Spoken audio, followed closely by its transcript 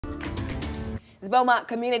The Beaumont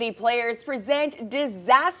Community Players present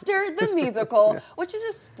Disaster the Musical, which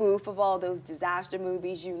is a spoof of all those disaster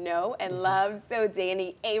movies you know and love. So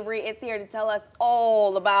Danny Avery is here to tell us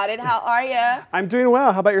all about it. How are you? I'm doing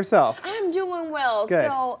well. How about yourself? I'm doing well. Good.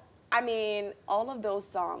 So, I mean, all of those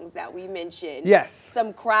songs that we mentioned. Yes.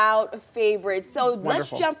 Some crowd favorites. So Wonderful. Let's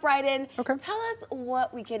jump right in. Okay. Tell us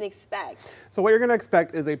what we can expect. So what you're going to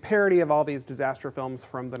expect is a parody of all these disaster films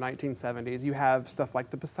from the 1970s. You have stuff like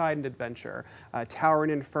The Poseidon Adventure, Tower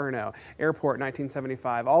and Inferno, Airport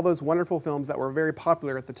 1975, all those wonderful films that were very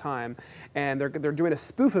popular at the time. And they're doing a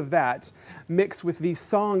spoof of that mixed with these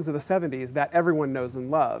songs of the 70s that everyone knows and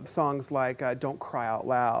loves. Songs like Don't Cry Out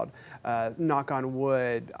Loud, Knock on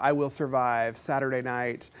Wood, I Will Survive, Saturday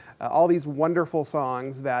Night, all these wonderful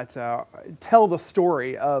songs that tell the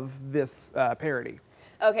story of this parody.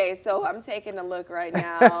 Okay, so I'm taking a look right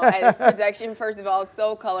now at this production. First of all,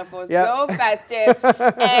 so colorful, so festive,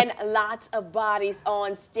 and lots of bodies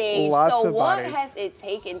on stage. Lots so of what bodies. has it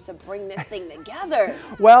taken to bring this thing together?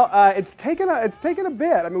 Well, it's taken a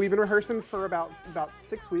bit. I mean, we've been rehearsing for about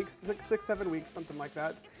 6 weeks, 7 weeks, something like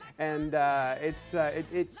that. And it's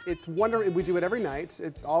wonderful. We do it every night.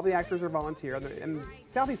 All the actors are volunteer, and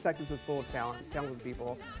Southeast Texas is full of talented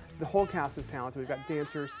people. The whole cast is talented. We've got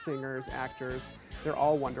dancers, singers, actors. They're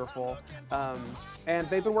all wonderful, and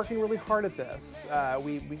they've been working really hard at this.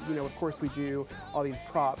 You know, of course, we do all these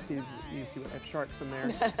props. You see, I have sharks in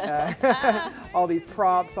there. All these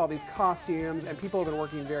props, all these costumes, and people have been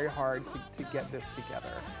working very hard to get this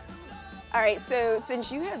together. All right, so since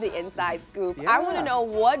you have the inside scoop, I want to know,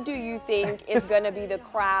 what do you think is going to be the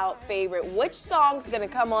crowd favorite? Which song's going to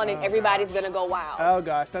come on and everybody's going to go wild? Oh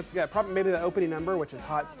gosh, that's good. Probably maybe the opening number, which is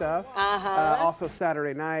Hot Stuff. Also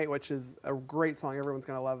Saturday Night, which is a great song. Everyone's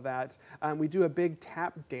going to love that. We do a big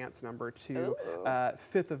tap dance number to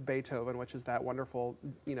Fifth of Beethoven, which is that wonderful,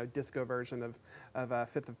 you know, disco version of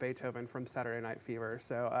Fifth of Beethoven from Saturday Night Fever.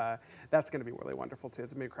 So that's going to be really wonderful too.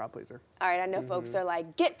 It's a big crowd pleaser. All right, I know folks are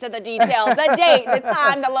like, get to the details. The date, the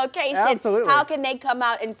time, the location. Absolutely. How can they come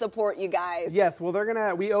out and support you guys? Yes, well,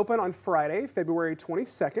 we open on Friday, February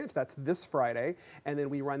 22nd. That's this Friday. And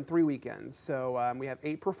then we run 3 weekends. So we have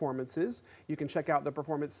 8 performances. You can check out the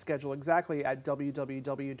performance schedule exactly at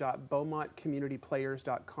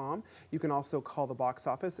www.beaumontcommunityplayers.com. You can also call the box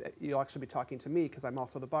office. You'll actually be talking to me because I'm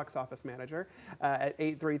also the box office manager at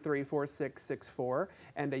 833-4664.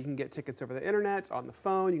 And you can get tickets over the internet, on the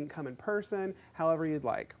phone. You can come in person, however you'd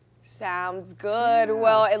like. Sounds good. Yeah.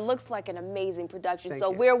 Well, it looks like an amazing production. Thank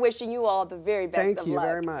so you. We're wishing you all the very best of luck. Thank you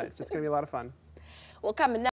very much. It's going to be a lot of fun. Well, coming up.